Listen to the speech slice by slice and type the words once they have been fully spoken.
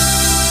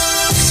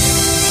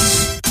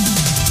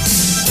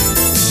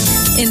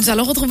Et nous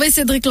allons retrouver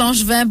Cédric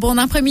Langevin. Bon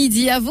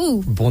après-midi à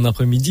vous. Bon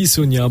après-midi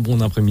Sonia,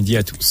 bon après-midi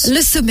à tous.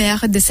 Le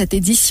sommaire de cette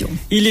édition.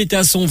 Il est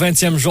à son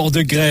 20e jour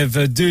de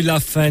grève de la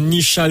faim.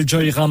 Nishal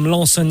Joyram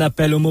lance un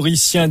appel aux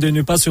Mauriciens de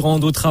ne pas se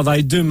rendre au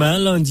travail demain,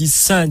 lundi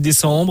 5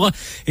 décembre,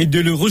 et de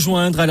le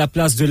rejoindre à la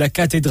place de la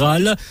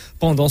cathédrale.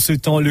 Pendant ce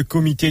temps, le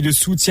comité de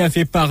soutien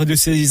fait part de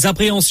ses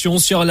appréhensions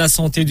sur la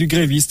santé du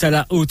gréviste à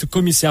la haute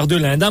commissaire de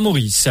l'Inde à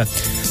Maurice.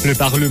 Le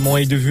Parlement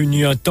est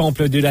devenu un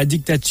temple de la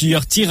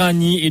dictature,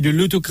 tyrannie et de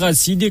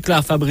l'autocratie,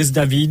 déclare Fabrice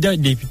David,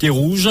 député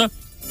rouge.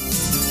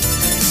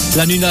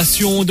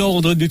 L'annulation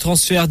d'ordre de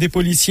transfert des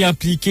policiers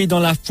impliqués dans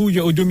la fouille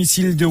au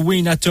domicile de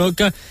Wayne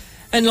Attock.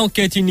 Une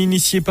enquête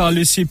initiée par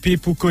le CP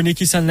pour connaître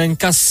qui s'en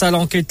casse à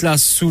l'enquête là,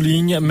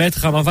 souligne Maître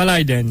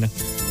Ramavalaiden.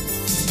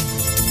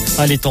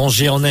 À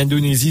l'étranger, en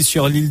Indonésie,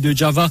 sur l'île de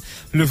Java,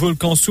 le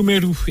volcan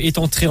Sumeru est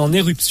entré en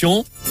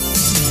éruption.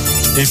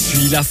 Et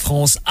puis la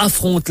France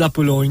affronte la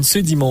Pologne ce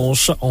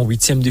dimanche en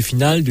 8e de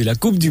finale de la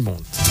Coupe du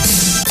Monde.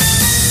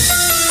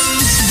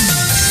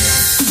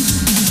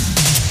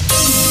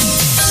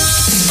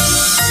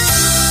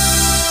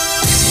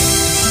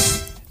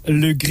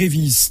 Le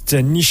gréviste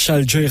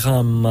Nishal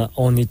Joyram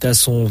en est à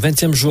son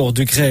 20e jour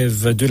de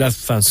grève de la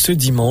faim ce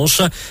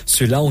dimanche.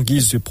 Cela en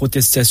guise de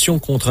protestation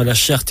contre la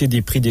cherté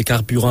des prix des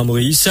carburants à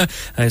Maurice.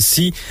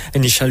 Ainsi,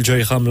 Nishal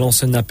Joyram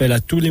lance un appel à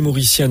tous les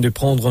Mauriciens de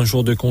prendre un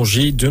jour de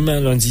congé demain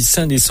lundi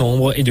 5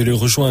 décembre et de le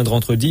rejoindre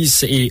entre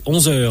 10 et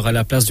 11 heures à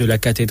la place de la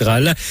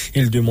cathédrale.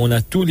 Il demande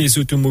à tous les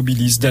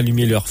automobilistes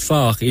d'allumer leurs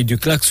phares et de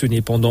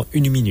klaxonner pendant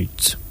 1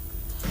 minute.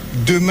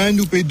 Demain,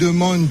 nous peut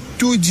demander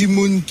tout le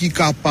monde qui est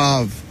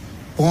capable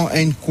prend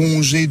un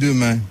congé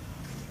demain.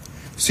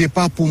 C'est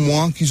pas pour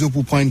moi qu'ils ont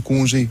pour prendre un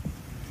congé.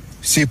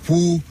 C'est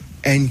pour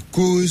une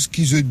cause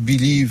qu'ils ont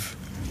believe.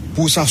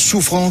 Pour sa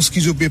souffrance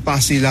qu'ils ont pu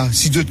passer là.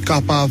 Si vous êtes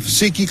capable,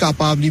 c'est qui est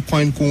capable de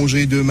prendre un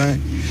congé demain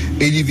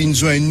et ils viennent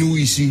joindre nous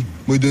ici.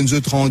 Me donne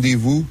ce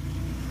rendez-vous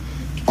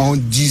en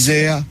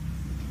 10h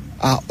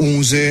à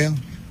 11h.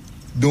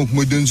 Donc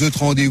me donne ce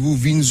rendez-vous,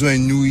 viennent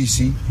joindre nous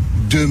ici.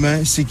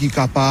 Demain, c'est qui est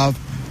capable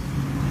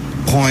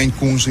prend un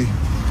congé.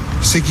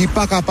 C'est qui n'est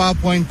pas capable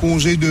de prendre un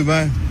congé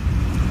demain.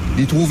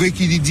 Il trouvait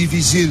qu'il est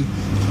difficile.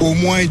 Au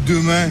moins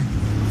demain,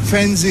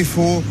 faites des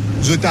efforts,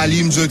 je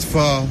t'allume, je te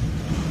fais.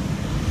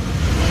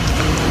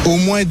 Au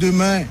moins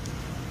demain,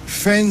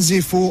 faites des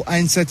efforts à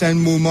un certain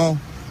moment.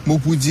 Moi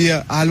pour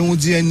dire, allons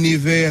dire un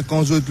hiver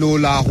quand je te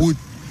la route.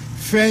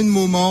 Faites un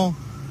moment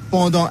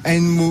pendant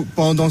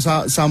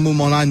ce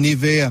moment-là, un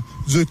hiver,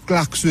 je te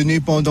klaxonner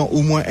pendant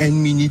au moins 1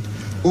 minute.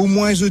 Au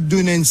moins je te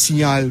donne un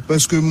signal.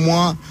 Parce que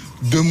moi,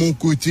 de mon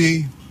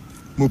côté,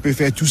 je peux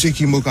faire tout ce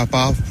qui m'est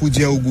capable pour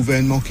dire au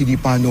gouvernement qu'il n'est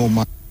pas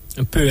normal.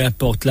 Peu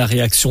importe la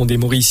réaction des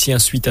Mauriciens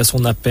suite à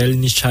son appel,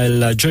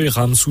 Nishal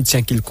Joyram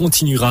soutient qu'il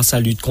continuera sa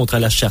lutte contre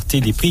la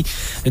cherté des prix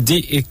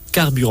des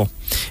carburants.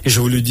 Et je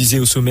vous le disais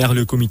au sommaire,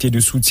 le comité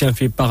de soutien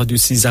fait part de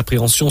ses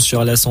appréhensions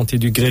sur la santé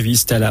du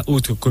gréviste à la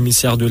haute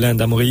commissaire de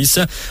l'Inde à Maurice.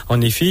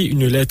 En effet,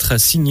 une lettre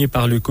signée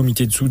par le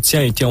comité de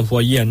soutien a été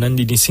envoyée à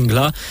Nandini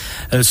Singla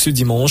ce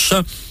dimanche.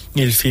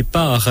 Il fait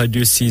part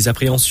de ses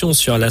appréhensions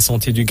sur la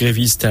santé du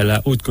gréviste à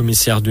la haute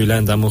commissaire de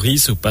l'Inde à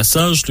Maurice. Au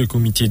passage, le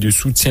comité de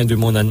soutien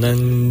demande à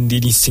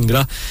Nandini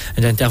Singla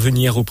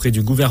d'intervenir auprès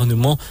du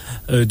gouvernement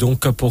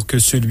donc pour que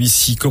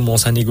celui-ci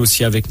commence à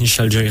négocier avec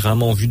Nishal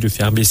Joyram en vue de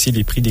faire baisser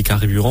les prix des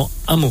carburants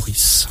à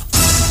Maurice.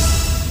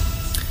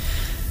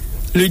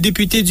 Le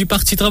député du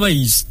Parti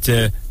travailliste,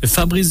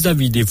 Fabrice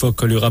David,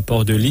 évoque le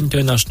rapport de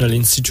l'International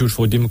Institute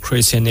for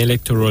Democracy and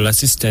Electoral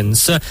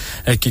Assistance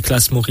qui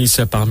classe Maurice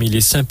parmi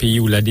les 5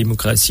 pays où la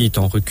démocratie est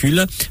en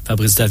recul.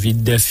 Fabrice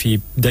David fait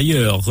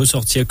d'ailleurs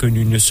ressortir que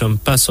nous ne sommes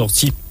pas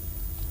sortis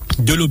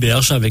de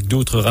l'auberge avec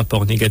d'autres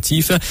rapports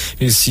négatifs.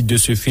 Il cite de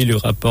ce fait le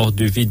rapport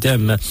de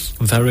VDEM,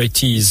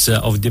 Varieties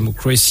of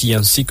Democracy,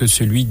 ainsi que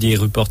celui des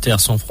Reporters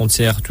sans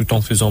frontières, tout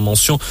en faisant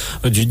mention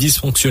du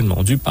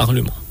dysfonctionnement du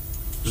Parlement.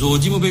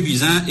 Aujourd'hui, Maubé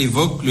Bizin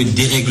évoque le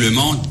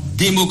dérèglement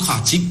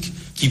démocratique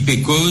qui peut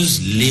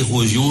cause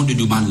l'érosion de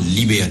nos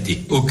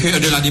libertés. Au cœur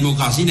de la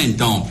démocratie, il y a un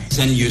temple.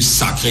 C'est un lieu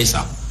sacré,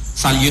 ça.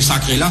 Ce lieu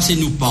sacré-là, c'est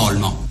nous,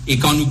 Parlement. Et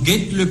quand nous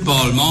guettons le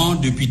Parlement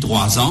depuis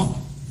 3 ans,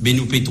 ben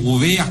nous pouvons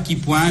trouver à quel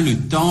point le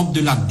temple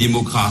de la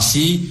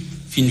démocratie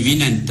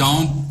finit un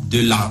temple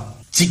de la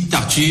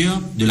dictature,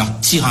 de la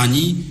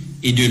tyrannie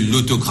et de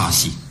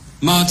l'autocratie.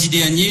 Mardi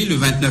dernier, le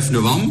 29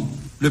 novembre,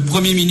 le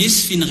Premier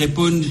ministre finit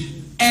répondre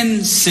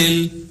une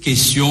seule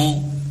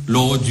question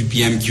lors du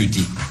PMQT.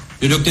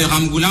 Le docteur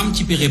Ramgoulam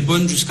qui peut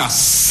répondre jusqu'à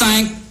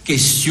 5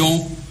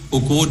 questions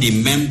au cours des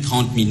mêmes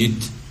 30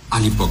 minutes à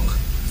l'époque.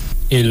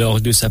 Et lors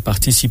de sa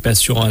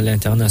participation à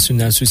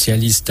l'International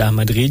socialiste à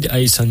Madrid,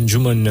 Aïssan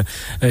Djoumon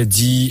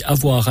dit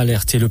avoir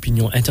alerté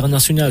l'opinion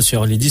internationale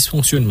sur les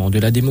dysfonctionnements de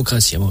la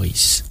démocratie à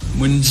Maurice.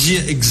 On dit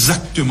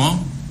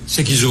exactement ce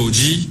qu'ils ont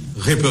dit,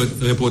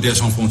 Reporters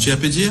sans frontières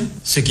peut dire,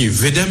 ce qu'ils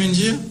VDEM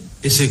dire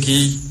et ce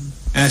qui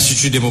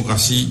Institut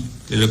démocratie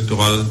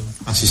électorale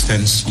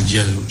assistance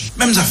idéologie.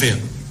 Mêmes affaires.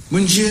 Mon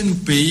Dieu, nous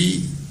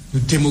pays, nous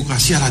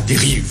démocratie à la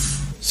dérive.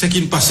 Ce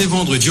qui nous passait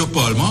vendredi au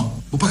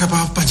Parlement, vous pas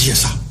capable de pas dire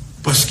ça.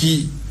 Parce que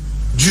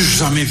du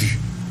jamais vu.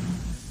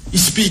 Le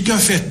speaker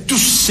fait tout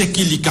ce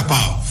qu'il est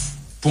capable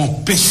pour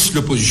empêcher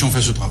l'opposition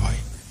faire ce travail.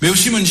 Mais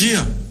aussi, mon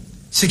dire,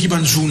 c'est qu'il y a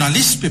un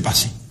journaliste peut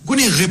passer. Qu'on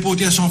est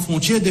Reporters sans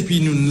frontières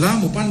depuis nous là,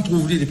 on pas nous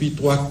trouver depuis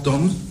 3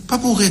 ans, pas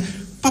pour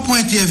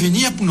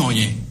intervenir pour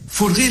rien.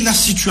 Faudrait, la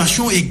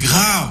situation est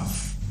grave,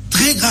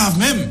 très grave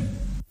même.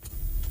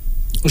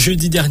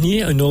 Jeudi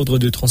dernier, un ordre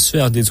de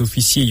transfert des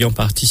officiers ayant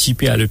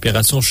participé à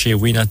l'opération chez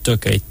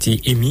Winatok a été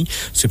émis.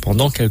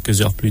 Cependant,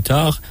 quelques heures plus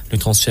tard, le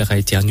transfert a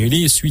été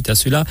annulé. Suite à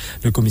cela,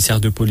 le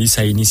commissaire de police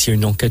a initié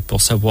une enquête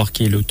pour savoir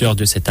qui est l'auteur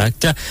de cet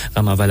acte.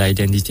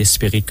 Ramavalaiden dit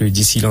espérer que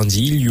d'ici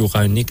lundi, il y aura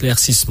un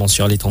éclaircissement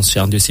sur les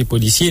transferts de ces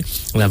policiers.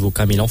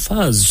 L'avocat met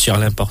l'emphase sur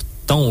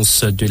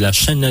l'importance de la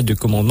chaîne de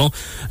commandement.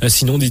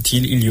 Sinon,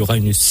 dit-il, il y aura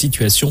une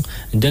situation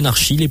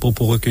d'anarchie. Les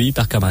propos recueillis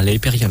par Kamala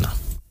Periana.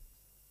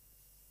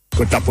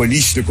 Quand la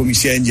police, le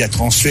commissaire India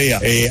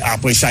transfert et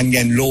après ça il y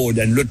a une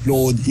load, l'autre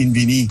load in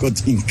vini, quand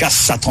il casse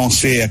sa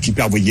transfert qui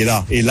peut envoyer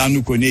là. Et là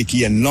nous connaissons qu'il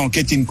y a une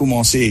enquête qui a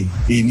commencé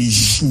et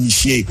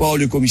initiée par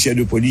le commissaire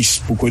de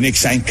police pour connaître que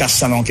ça casse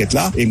sa enquête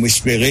là. Et moi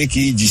j'espérais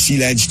qu'il d'ici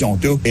lundi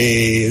tantôt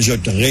et je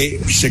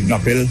ferai ce qu'on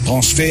appelle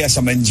transfert à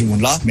sa main du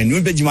monde là. Mais nous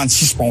devons demander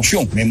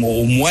suspension. Mais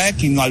au moins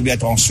qu'il nous a le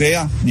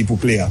transfert, il faut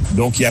plaire.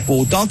 Donc il y a pour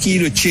autant qu'il y ait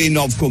le chain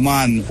of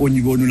command au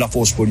niveau de la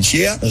force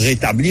policière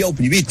rétabli au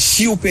plus vite.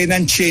 Si on peut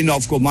un chain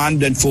of command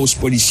d'une force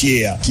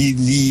policière qui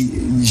l'y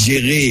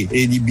gérer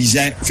et l'y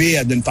bien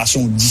faire d'une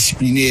façon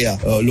disciplinaire,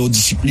 leur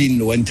discipline,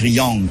 leur un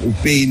triangle, au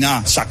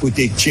PNA, sa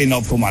côté chain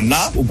of command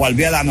là, on parle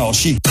bien à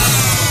l'anarchie.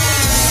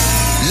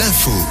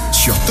 L'info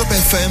sur Top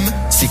FM,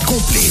 c'est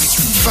complet,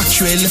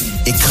 factuel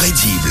et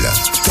crédible.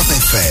 Top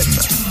FM,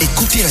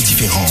 écoutez la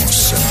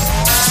différence.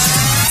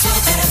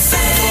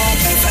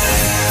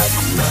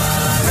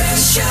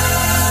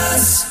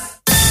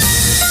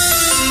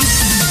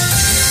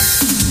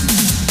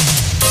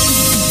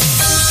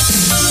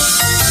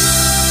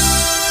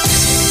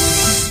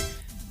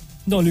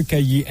 Dans le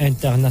cahier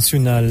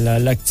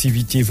international,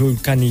 l'activité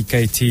volcanique a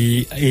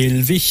été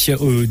élevée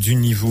du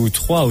niveau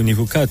 3 au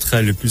niveau 4,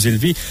 le plus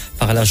élevé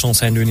par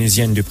l'Agence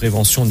indonésienne de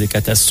prévention des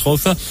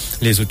catastrophes.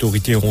 Les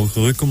autorités ont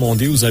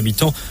recommandé aux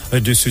habitants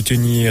de se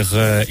tenir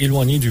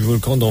éloignés du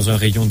volcan dans un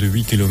rayon de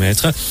 8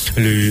 km.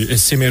 Le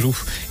Semeru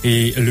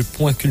est le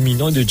point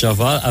culminant de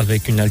Java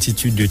avec une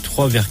altitude de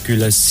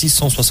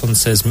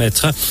 3,676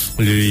 mètres.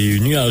 Le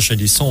nuage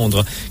des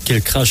cendres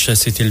qu'il crache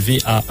s'est élevé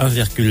à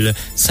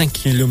 1,5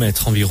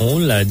 km environ.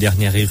 La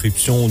dernière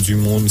éruption du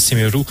mont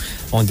Semeru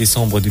en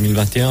décembre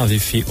 2021 avait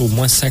fait au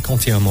moins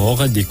 51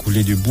 morts. Des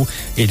coulées de boue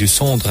et de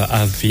cendres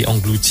avaient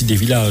englouti des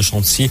villages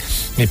entiers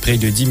et près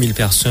de 10 000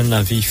 personnes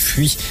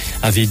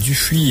avaient dû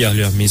fuir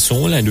leur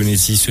maison.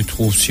 L'Indonésie se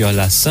trouve sur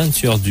la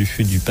ceinture du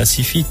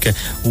Pacifique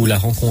où la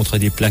rencontre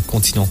des plaques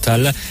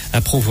continentales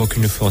provoque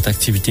une forte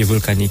activité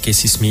volcanique et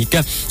sismique.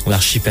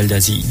 L'archipel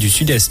d'Asie du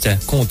Sud-Est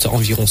compte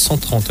environ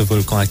 130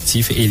 volcans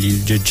actifs et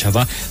l'île de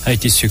Java a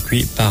été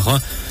secouée par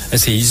un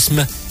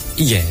séisme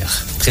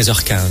hier.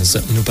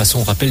 13h15, nous passons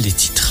au rappel des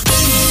titres.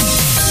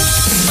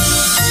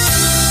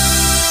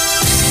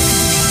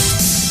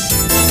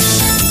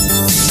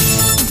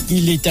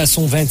 Il est à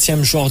son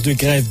 20e jour de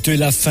grève de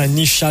la faim.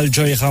 Nishal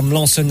Joyram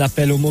lance un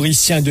appel aux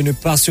Mauriciens de ne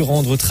pas se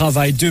rendre au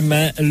travail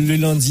demain, le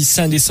lundi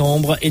 5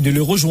 décembre, et de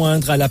le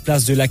rejoindre à la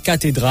place de la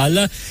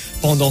cathédrale.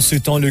 Pendant ce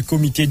temps, le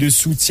comité de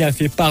soutien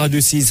fait part de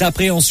ses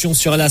appréhensions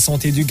sur la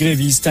santé du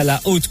gréviste à la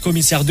haute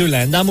commissaire de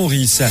l'Inde à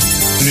Maurice.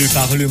 Le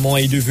Parlement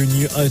est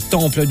devenu un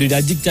temple de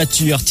la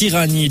dictature,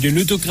 tyrannie et de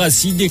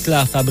l'autocratie,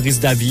 déclare Fabrice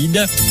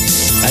David.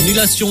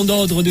 Annulation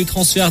d'ordre de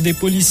transfert des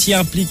policiers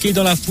impliqués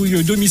dans la fouille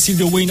au domicile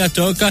de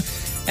Winatok.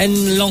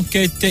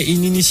 L'enquête est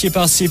initiée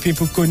par CP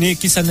Pokone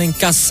qui s'en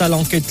casse à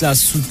l'enquête la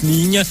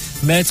souligne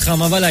Maître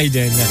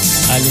Ramavalaiden.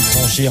 À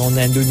l'étranger, en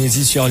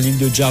Indonésie, sur l'île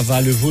de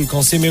Java, le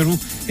volcan Semeru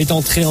est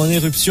entré en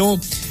éruption.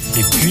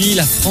 Et puis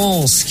la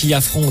France qui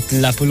affronte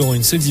la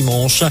Pologne ce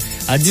dimanche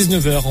à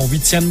 19h en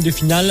 8e de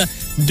finale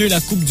de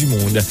la Coupe du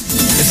Monde.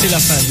 Et c'est la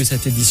fin de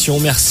cette édition.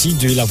 Merci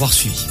de l'avoir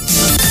suivi.